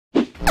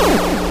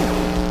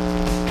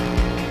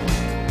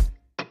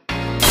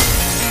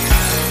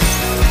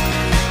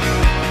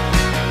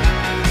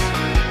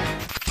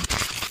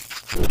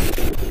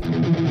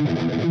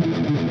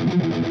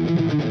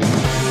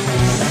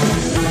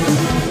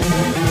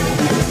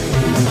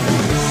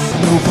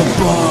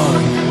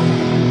overboard.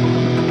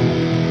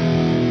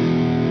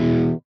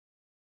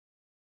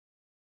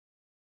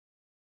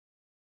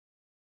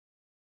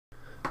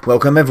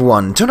 Welcome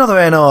everyone to another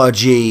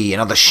NRG,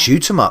 another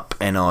shoot 'em up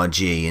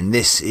NRG, and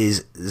this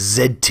is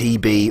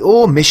ZTB,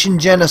 or Mission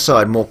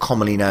Genocide, more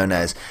commonly known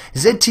as.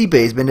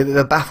 ZTB has been a bit of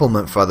a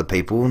bafflement for other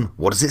people, and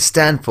what does it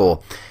stand for?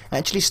 It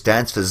actually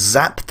stands for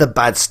Zapp The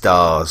Bad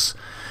Stars.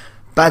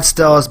 Bad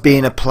Stars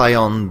being a play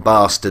on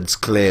bastards,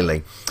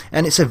 clearly.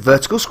 And it's a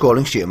vertical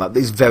scrolling shoot 'em up that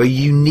is very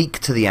unique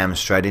to the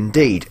Amstrad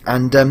indeed.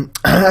 And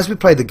as we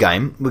play the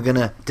game, we're going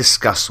to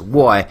discuss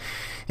why.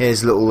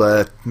 Here's a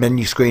little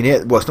menu screen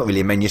here. Well, it's not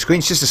really a menu screen,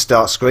 it's just a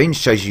start screen. It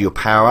shows you your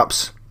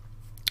power-ups,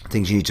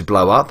 things you need to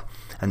blow up,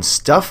 and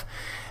stuff.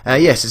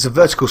 Yes, it's a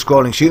vertical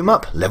scrolling shoot 'em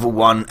up. Level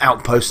 1,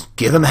 outpost,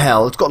 give 'em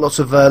hell. It's got lots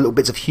of little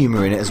bits of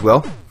humour in it as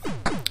well.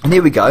 And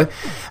here we go.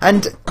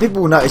 And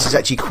people will notice it's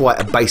actually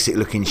quite a basic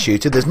looking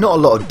shooter. There's not a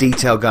lot of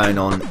detail going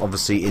on,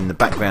 obviously, in the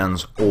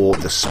backgrounds or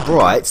the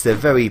sprites. They're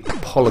very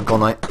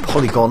polygon-esque.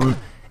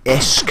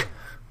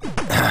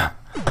 I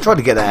tried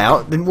to get that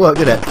out, didn't work,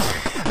 did it?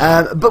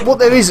 But what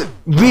there is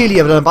really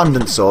an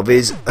abundance of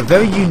is a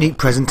very unique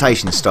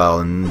presentation style,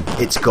 and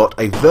it's got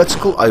a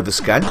vertical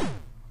overscan,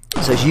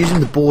 so it's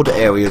using the border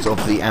areas of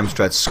the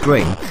Amstrad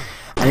screen,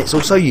 and it's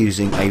also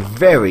using a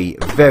very,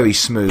 very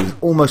smooth,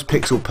 almost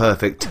pixel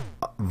perfect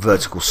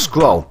vertical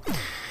scroll.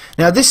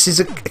 Now this is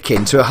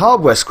akin to a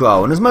hardware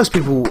scroll, and as most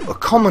people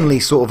commonly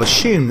sort of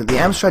assume that the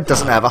Amstrad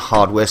doesn't have a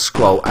hardware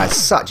scroll as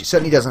such. It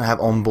certainly doesn't have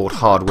onboard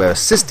hardware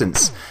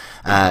assistance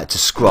to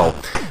scroll,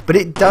 but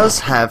it does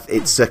have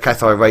its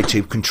cathode ray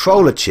tube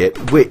controller chip,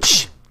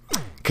 which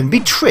can be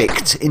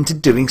tricked into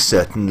doing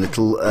certain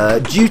little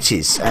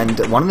duties, and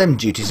one of them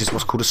duties is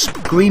what's called a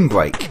screen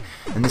break,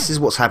 and this is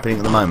what's happening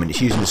at the moment.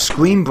 It's using the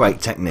screen break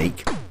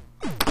technique,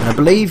 and I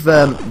believe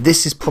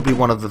this is probably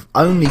one of the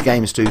only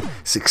games to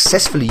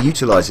successfully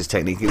utilize this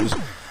technique.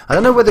 I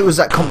don't know whether it was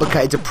that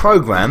complicated to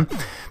program,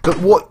 but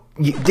what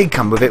did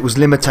come with it was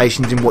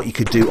limitations in what you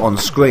could do on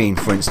screen.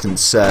 For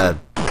instance,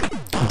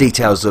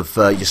 details of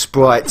your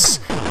sprites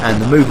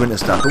and the movement and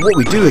stuff, but what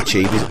we do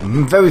achieve is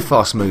very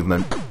fast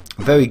movement,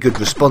 very good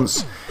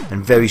response,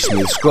 and very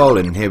smooth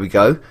scrolling. And here we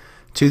go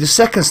to the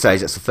second stage.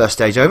 That's the first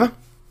stage over.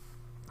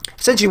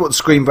 Essentially what the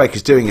screen break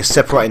is doing is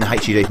separating the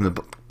HUD from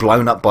the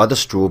blown up by the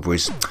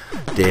strawberries,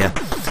 dear.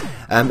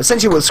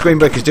 Essentially what the screen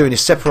break is doing is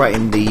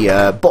separating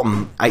the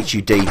bottom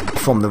HUD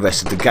from the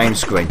rest of the game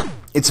screen.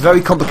 It's a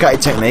very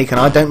complicated technique, and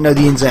I don't know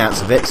the ins and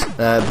outs of it,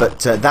 but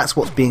that's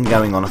what's been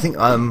going on. I think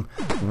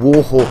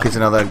Warhawk is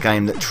another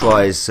game that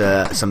tries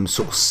some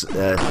sort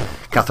of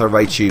cathode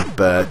ray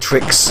tube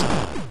tricks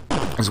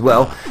as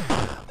well.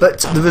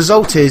 But the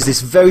result is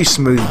this very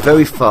smooth,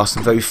 very fast,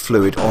 and very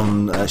fluid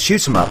on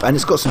shoot 'em up, and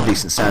it's got some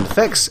decent sound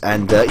effects.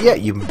 And yeah,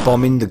 you can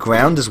bomb in the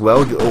ground as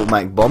well, your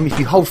automatic bomb. If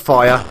you hold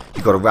fire,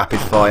 you've got a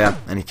rapid fire,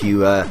 and if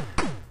you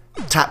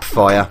tap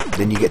fire,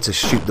 then you get to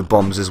shoot the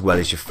bombs as well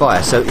as your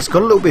fire. So it's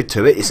got a little bit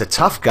to it. It's a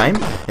tough game.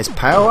 It's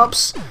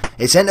power-ups.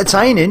 It's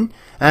entertaining.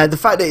 The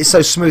fact that it's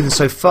so smooth and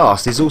so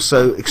fast is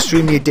also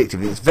extremely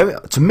addictive. It's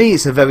to me,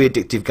 it's a very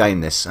addictive game,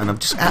 this, and I've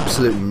just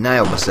absolutely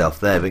nailed myself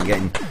there, been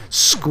getting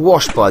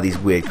squashed by these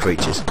weird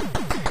creatures.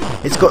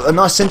 It's got a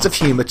nice sense of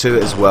humour to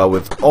it as well,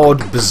 with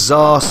odd,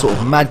 bizarre, sort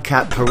of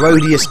madcap,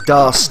 parodious,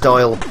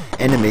 style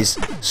enemies,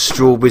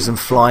 strawberries and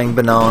flying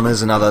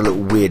bananas and other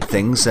little weird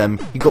things.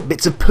 You've got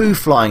bits of poo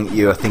flying at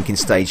you, I think, in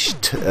stage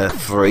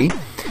 3.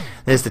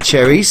 There's the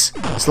cherries.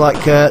 It's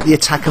like the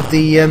attack of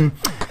the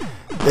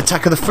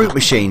fruit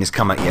machine has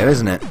come at you,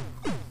 isn't it?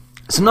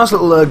 Some nice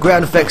little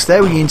ground effects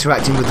there when you're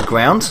interacting with the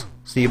ground.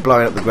 So you're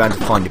blowing up the ground to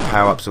find your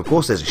power-ups. Of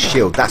course, there's a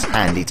shield. That's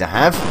handy to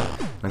have.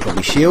 I've got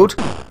my shield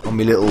on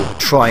my little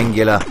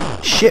triangular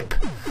ship.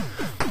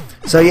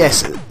 So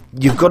yes,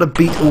 you've got to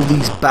beat all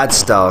these bad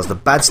stars. The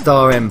Bad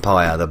Star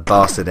Empire, the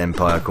Bastard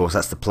Empire, of course.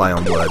 That's the play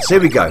on words. Here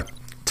we go.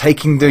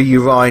 Taking the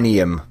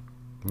uranium.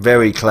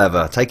 Very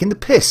clever. Taking the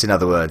piss, in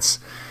other words.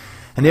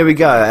 And here we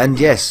go. And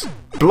yes,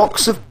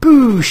 blocks of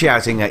poo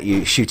shouting at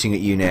you, shooting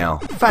at you now.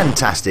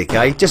 Fantastic,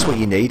 eh? Just what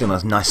you need on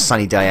a nice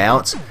sunny day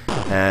out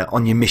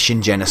on your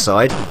Mission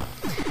Genocide.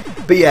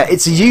 But yeah,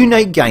 it's a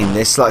unique game,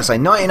 this. Like I say,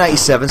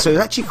 1987, so it's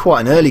actually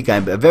quite an early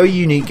game, but a very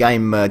unique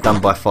game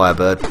done by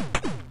Firebird.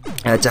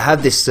 To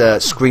have this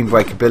screen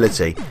break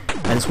ability,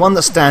 and it's one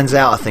that stands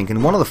out, I think,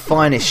 and one of the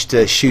finest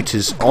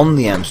shooters on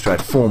the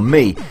Amstrad for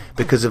me,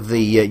 because of the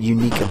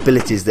unique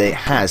abilities that it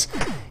has.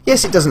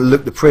 Yes, it doesn't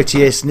look the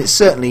prettiest, and it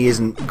certainly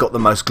isn't got the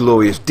most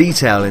glorious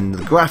detail in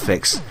the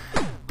graphics,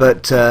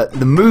 but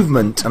the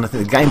movement and I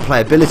think the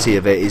gameplay ability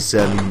of it is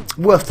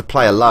worth the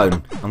play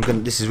alone.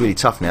 This is really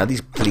tough now.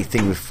 These bloody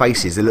things with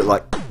faces, they look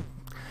like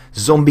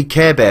zombie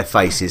Care Bear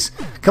faces.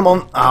 Come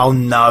on! Oh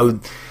no,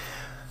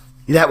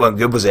 that weren't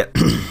good, was it?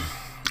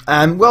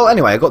 Well,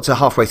 anyway, I got to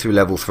halfway through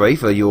level 3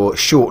 for your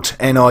short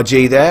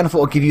NRG there, and I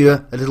thought I'd give you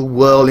a little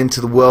whirl into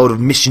the world of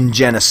Mission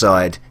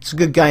Genocide. It's a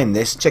good game,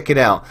 this. Check it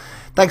out.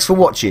 Thanks for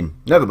watching.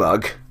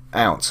 Neverbug,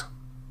 out.